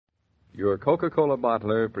Your Coca-Cola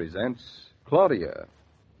bottler presents Claudia,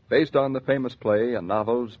 based on the famous play and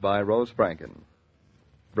novels by Rose Franken.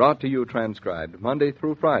 Brought to you transcribed Monday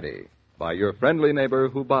through Friday by your friendly neighbor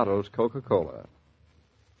who bottles Coca-Cola.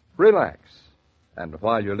 Relax, and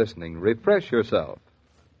while you're listening, refresh yourself.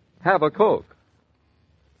 Have a Coke.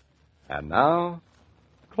 And now,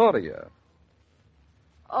 Claudia.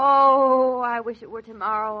 Oh, I wish it were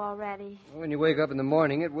tomorrow already. When you wake up in the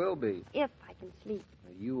morning, it will be. If I can sleep.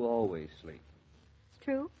 You always sleep. It's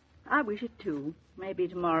true. I wish it, too. Maybe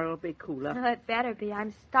tomorrow will be cooler. No, it better be.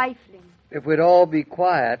 I'm stifling. If we'd all be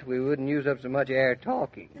quiet, we wouldn't use up so much air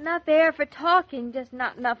talking. Enough air for talking, just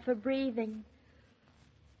not enough for breathing.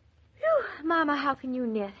 Phew, Mama, how can you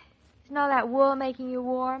knit? Isn't all that wool making you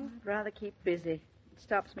warm? I'd rather keep busy. It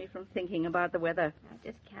stops me from thinking about the weather. I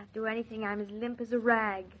just can't do anything. I'm as limp as a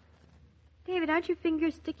rag. David, aren't your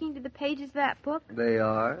fingers sticking to the pages of that book? They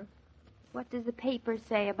are. What does the paper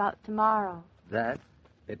say about tomorrow? That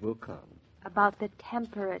it will come. About the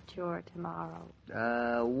temperature tomorrow.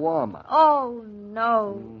 Warmer. Oh,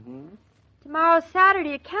 no. Mm-hmm. Tomorrow's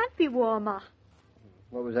Saturday. It can't be warmer.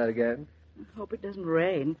 What was that again? I hope it doesn't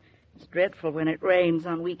rain. It's dreadful when it rains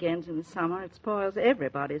on weekends in the summer. It spoils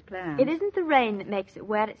everybody's plans. It isn't the rain that makes it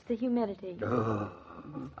wet. It's the humidity. Oh.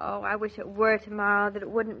 Oh, I wish it were tomorrow, that it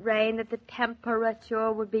wouldn't rain, that the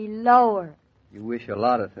temperature would be lower. You wish a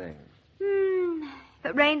lot of things. If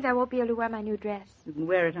it rains, I won't be able to wear my new dress. You can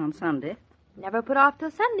wear it on Sunday. Never put off till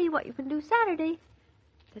Sunday what you can do Saturday.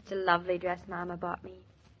 Such a lovely dress Mama bought me.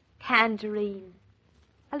 Tangerine.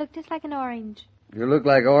 I look just like an orange. You look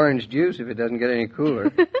like orange juice if it doesn't get any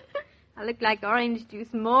cooler. I look like orange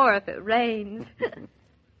juice more if it rains.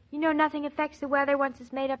 You know nothing affects the weather once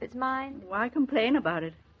it's made up its mind? Why complain about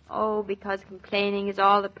it? Oh, because complaining is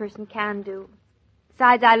all the person can do.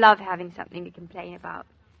 Besides, I love having something to complain about.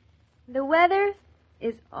 The weather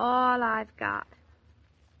is all I've got.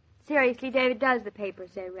 Seriously, David, does the paper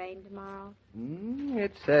say rain tomorrow?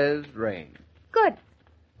 It says rain. Good,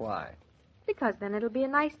 Why? because then it'll be a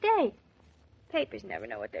nice day. Papers never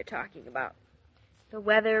know what they're talking about. The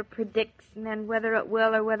weather predicts, and then whether it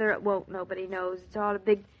will or whether it won't, nobody knows. It's all a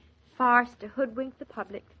big farce to hoodwink the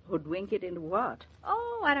public. Hoodwink it into what?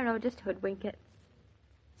 Oh, I don't know, just hoodwink it.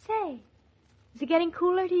 Say, is it getting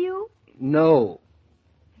cooler to you? No.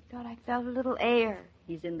 I thought I felt a little air.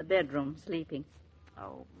 He's in the bedroom, sleeping.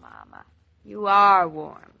 Oh, Mama, you are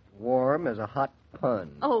warm. Warm as a hot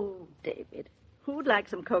pun. Oh, David, who'd like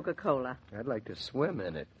some Coca-Cola? I'd like to swim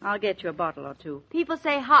in it. I'll get you a bottle or two. People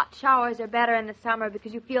say hot showers are better in the summer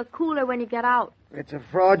because you feel cooler when you get out. It's a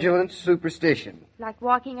fraudulent superstition. Like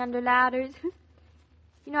walking under ladders.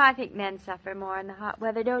 You know, I think men suffer more in the hot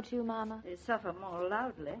weather, don't you, Mama? They suffer more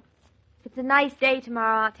loudly. If it's a nice day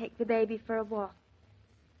tomorrow, I'll take the baby for a walk.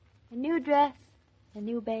 A new dress, a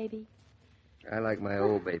new baby. I like my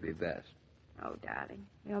old baby best. Oh, darling,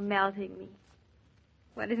 you're melting me.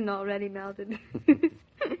 What isn't already melted?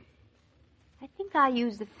 I think I'll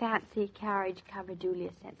use the fancy carriage cover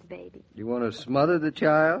Julia sent the baby. You want to smother the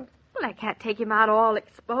child? Well, I can't take him out all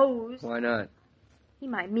exposed. Why not? He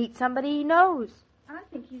might meet somebody he knows. I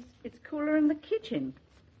think it's cooler in the kitchen.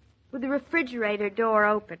 With the refrigerator door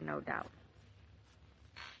open, no doubt.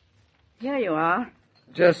 Here you are.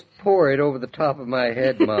 Just pour it over the top of my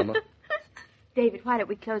head, Mama. David, why don't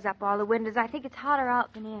we close up all the windows? I think it's hotter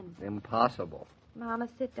out than in. Impossible. Mama,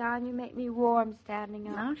 sit down. You make me warm standing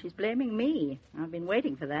up. Now she's blaming me. I've been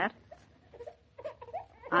waiting for that.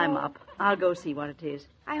 I'm up. I'll go see what it is.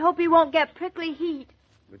 I hope he won't get prickly heat.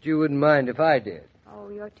 But you wouldn't mind if I did. Oh,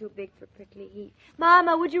 you're too big for prickly heat.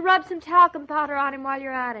 Mama, would you rub some talcum powder on him while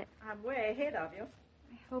you're at it? I'm way ahead of you.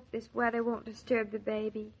 I hope this weather won't disturb the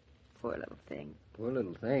baby. Poor little thing. Poor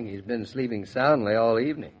little thing. He's been sleeping soundly all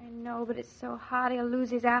evening. I know, but it's so hot he'll lose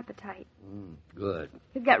his appetite. Good.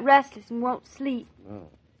 He'll get restless and won't sleep. Oh,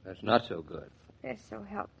 that's not so good. They're so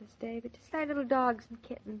helpless, David. Just like little dogs and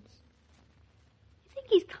kittens. You think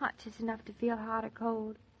he's conscious enough to feel hot or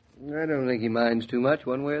cold? I don't think he minds too much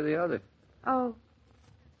one way or the other. Oh.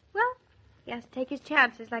 Well, he has to take his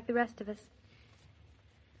chances like the rest of us.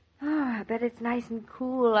 Oh, I bet it's nice and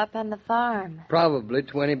cool up on the farm. Probably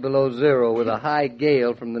 20 below zero with a high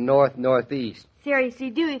gale from the north-northeast.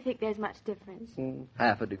 Seriously, do you think there's much difference?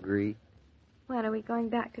 Half a degree. When are we going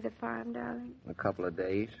back to the farm, darling? A couple of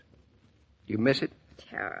days. You miss it?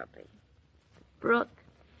 Terribly. The brook,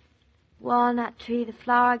 walnut tree, the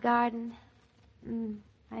flower garden.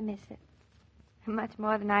 I miss it. Much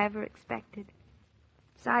more than I ever expected.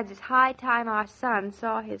 Besides, it's high time our son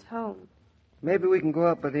saw his home. Maybe we can go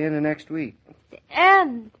up by the end of next week. The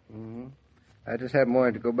end? I just haven't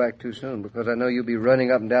wanted to go back too soon because I know you'll be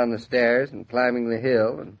running up and down the stairs and climbing the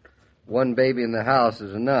hill and One baby in the house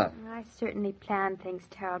is enough. I certainly planned things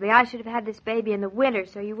terribly. I should have had this baby in the winter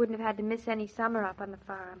so you wouldn't have had to miss any summer up on the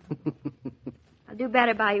farm. I'll do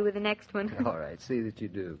better by you with the next one. All right, see that you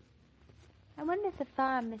do. I wonder if the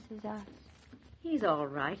farm misses us. He's all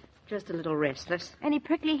right. Just a little restless. Any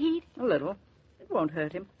prickly heat? A little. It won't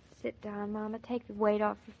hurt him. Sit down, Mama. Take the weight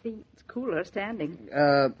off your feet. It's cooler standing.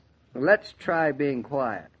 Let's try being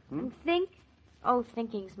quiet. And think? Oh,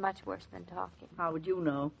 thinking's much worse than talking. How would you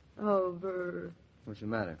know? Oh, brr. What's the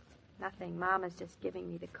matter? Nothing. Mama's just giving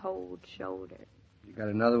me the cold shoulder. You got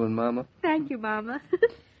another one, Mama? Thank you, Mama.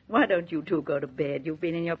 Why don't you two go to bed? You've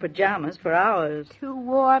been in your pajamas for hours. Too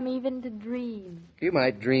warm even to dream. You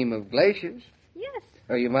might dream of glaciers. Yes.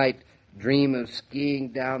 Or you might dream of skiing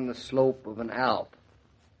down the slope of an Alp.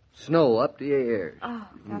 Snow up to your ears. Oh,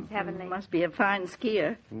 sounds heavenly. Must be a fine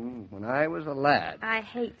skier. When I was a lad. I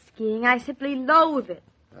hate skiing. I simply loathe it.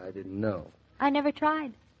 I didn't know. I never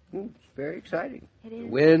tried. It's very exciting. It is. The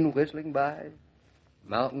wind whistling by,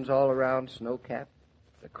 mountains all around snow-capped,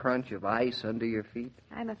 the crunch of ice under your feet.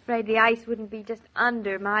 I'm afraid the ice wouldn't be just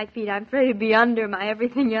under my feet. I'm afraid it'd be under my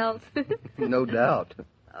everything else. No doubt.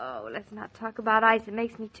 Oh, let's not talk about ice. It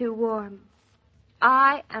makes me too warm.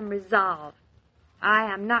 I am resolved.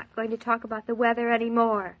 I am not going to talk about the weather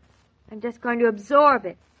anymore. I'm just going to absorb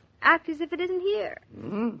it. Act as if it isn't here.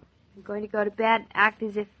 I'm going to go to bed, act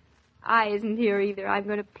as if I isn't here either. I'm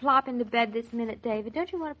going to plop into bed this minute, David.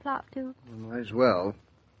 Don't you want to plop, too? Might as well,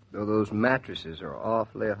 though those mattresses are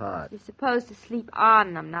awfully hot. You're supposed to sleep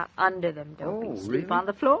on them, not under them, don't you? Sleep on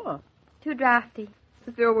the floor. Too drafty,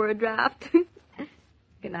 if there were a draft.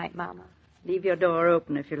 Good night, Mama. Leave your door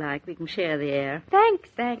open if you like. We can share the air. Thanks.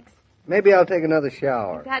 Maybe I'll take another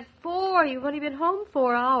shower. You've had 4. You've only been home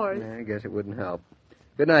 4 hours. I guess it wouldn't help.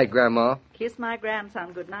 Good night, Grandma. Kiss my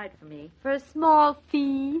grandson good night for me. For a small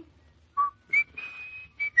fee.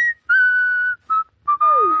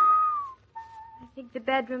 I think the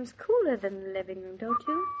bedroom's cooler than the living room, don't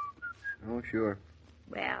you? Oh, sure.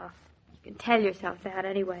 Well, you can tell yourself that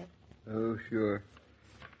anyway. Oh, sure.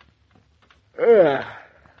 Ugh.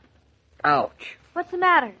 Ouch. What's the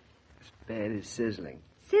matter? This bed is sizzling.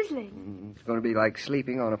 Sizzling. It's going to be like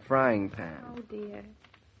sleeping on a frying pan. Oh, dear.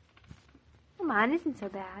 Well, mine isn't so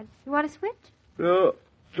bad. You want to switch? No,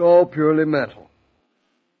 it's all purely mental.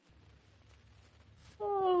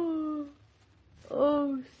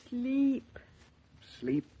 Oh, sleep.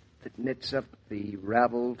 Sleep that knits up the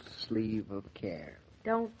raveled sleeve of care.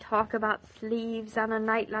 Don't talk about sleeves on a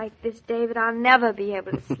night like this, David. I'll never be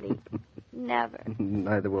able to sleep. Never.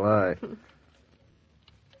 Neither will I.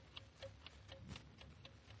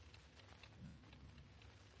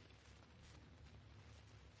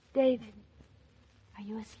 David, are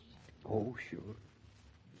you asleep? Oh, sure.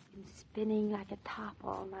 Been spinning like a top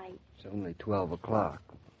all night. It's only 12 o'clock.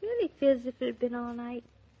 Really feels as if it had been all night.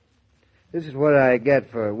 This is what I get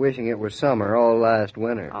for wishing it were summer all last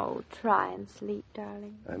winter. Oh, try and sleep,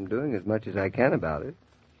 darling. I'm doing as much as I can about it.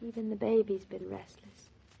 Even the baby's been restless.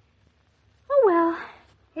 Oh, well,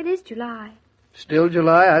 it is July. Still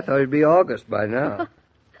July? I thought it'd be August by now.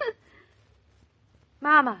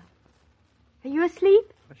 Mama, are you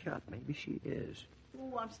asleep? A shot. Maybe she is. Who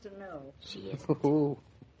wants to know? She is. Oh.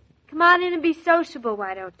 Come on in and be sociable,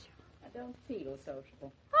 why don't you? I don't feel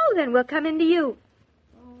sociable. Oh, then we'll come into you.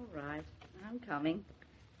 All right. I'm coming.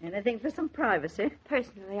 Anything for some privacy?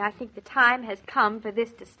 Personally, I think the time has come for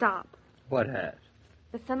this to stop. What has?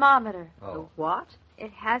 The thermometer. Oh. The what?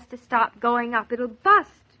 It has to stop going up. It'll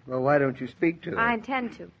bust. Well, why don't you speak to her? I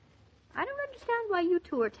intend to. I don't understand why you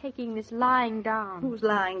two are taking this lying down. Who's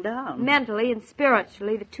lying down? Mentally and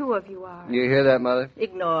spiritually, the two of you are. You hear that, Mother?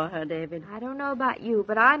 Ignore her, David. I don't know about you,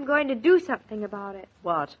 but I'm going to do something about it.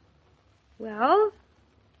 What? Well,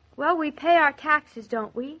 we pay our taxes,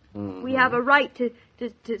 don't we? Mm-hmm. We have a right to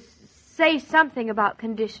say something about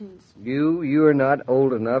conditions. You are not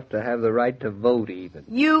old enough to have the right to vote, even.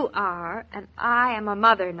 You are, and I am a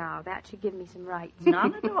mother now. That should give me some rights.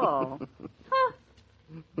 None at all. Huh.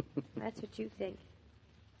 That's what you think.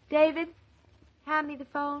 David, hand me the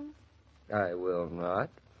phone. I will not.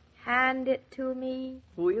 Hand it to me.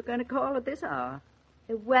 Who are you going to call at this hour?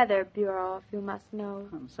 The Weather Bureau, if you must know.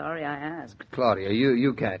 I'm sorry I asked. Claudia,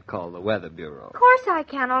 you can't call the Weather Bureau. Of course I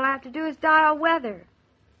can. All I have to do is dial weather.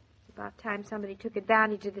 It's about time somebody took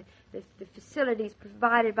advantage of the facilities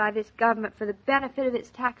provided by this government for the benefit of its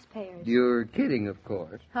taxpayers. You're kidding, of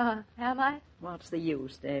course. Am I? What's the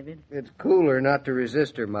use, David? It's cooler not to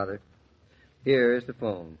resist her, Mother. Here is the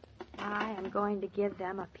phone. I am going to give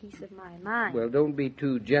them a piece of my mind. Well, don't be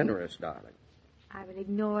too generous, darling. I will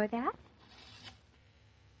ignore that.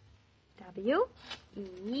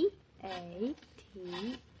 W-E-A-T-E-R.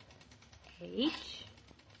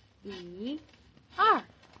 H-E-R.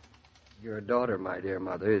 Your daughter, my dear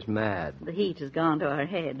mother, is mad. The heat has gone to her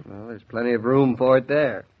head. Well, there's plenty of room for it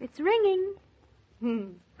there. It's ringing.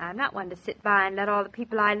 I'm not one to sit by and let all the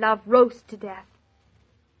people I love roast to death.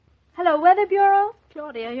 Hello, Weather Bureau?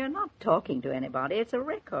 Claudia, you're not talking to anybody. It's a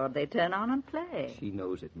record they turn on and play. She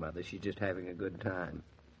knows it, Mother. She's just having a good time.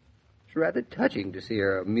 It's rather touching to see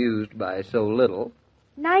her amused by so little.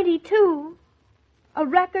 92? A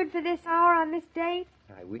record for this hour on this date?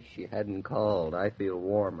 I wish she hadn't called. I feel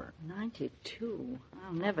warmer. 92?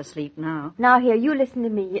 I'll never sleep now. Now, here, you listen to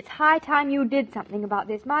me. It's high time you did something about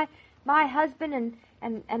this. My husband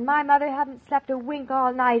and my mother haven't slept a wink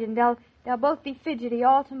all night, and they'll both be fidgety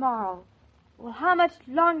all tomorrow. Well, how much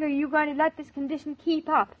longer are you going to let this condition keep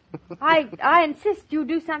up? I insist you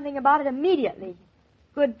do something about it immediately.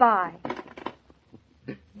 Goodbye.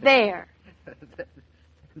 There.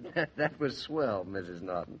 That was swell, Mrs.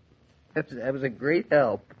 Naughton. That was a great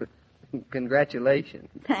help. Congratulations.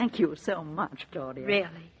 Thank you so much, Claudia.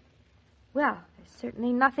 Really? Well, there's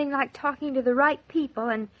certainly nothing like talking to the right people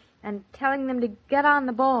and telling them to get on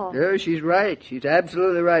the ball. Yeah, she's right. She's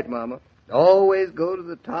absolutely right, Mama. Always go to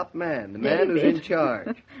the top man, the man who's in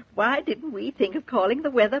charge. Why didn't we think of calling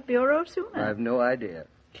the Weather Bureau sooner? I've no idea.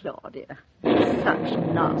 Claudia, such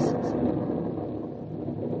nonsense.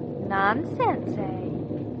 Nonsense, eh?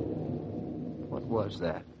 What was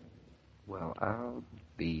that? Well, I'll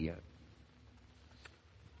be...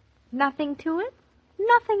 Nothing to it?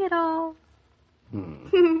 Nothing at all.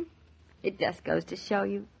 It just goes to show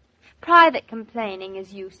you. Private complaining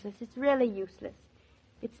is useless. It's really useless.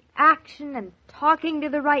 It's action and talking to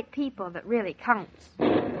the right people that really counts.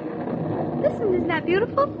 Listen, isn't that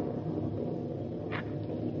beautiful?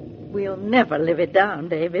 We'll never live it down,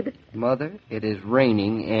 David. Mother, it is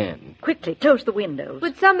raining in. Quickly, close the windows.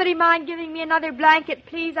 Would somebody mind giving me another blanket,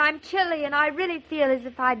 please? I'm chilly, and I really feel as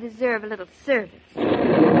if I deserve a little service.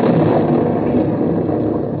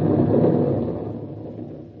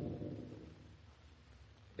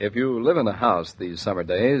 If you live in a house these summer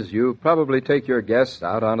days, you probably take your guests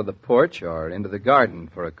out onto the porch or into the garden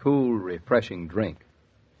for a cool, refreshing drink.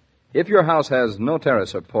 If your house has no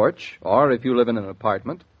terrace or porch, or if you live in an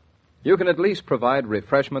apartment, you can at least provide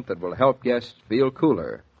refreshment that will help guests feel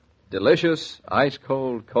cooler. Delicious,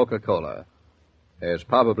 ice-cold Coca-Cola. There's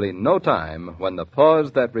probably no time when the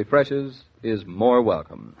pause that refreshes is more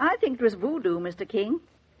welcome. I think it was voodoo, Mr. King.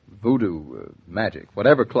 Voodoo, magic,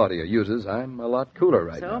 whatever Claudia uses, I'm a lot cooler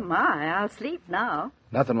right now. So am I. I'll sleep now.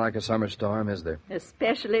 Nothing like a summer storm, is there?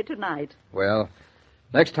 Especially tonight. Well,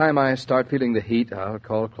 next time I start feeling the heat, I'll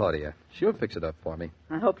call Claudia. She'll fix it up for me.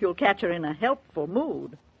 I hope you'll catch her in a helpful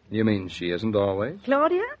mood. You mean she isn't always?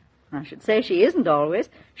 Claudia? I should say she isn't always.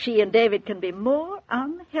 She and David can be more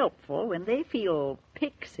unhelpful when they feel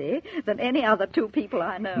pixie than any other two people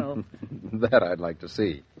I know. That I'd like to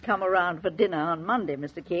see. Come around for dinner on Monday,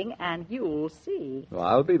 Mr. King, and you'll see. Well,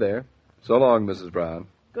 I'll be there. So long, Mrs. Brown.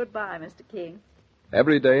 Goodbye, Mr. King.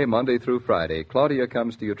 Every day, Monday through Friday, Claudia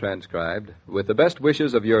comes to you transcribed with the best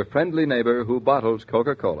wishes of your friendly neighbor who bottles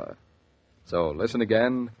Coca-Cola. So listen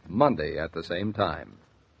again Monday at the same time.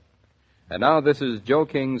 And now this is Joe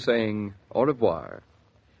King saying au revoir.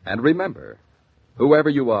 And remember, whoever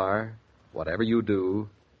you are, whatever you do,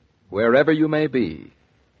 wherever you may be,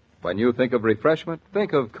 when you think of refreshment,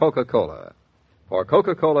 think of Coca-Cola. For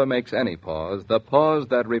Coca-Cola makes any pause the pause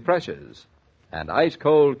that refreshes. And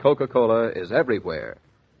ice-cold Coca-Cola is everywhere.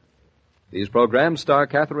 These programs star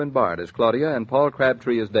Catherine Bard as Claudia and Paul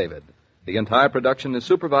Crabtree as David. The entire production is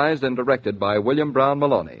supervised and directed by William Brown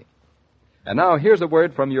Maloney. And now here's a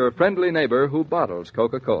word from your friendly neighbor who bottles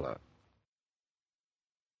Coca-Cola.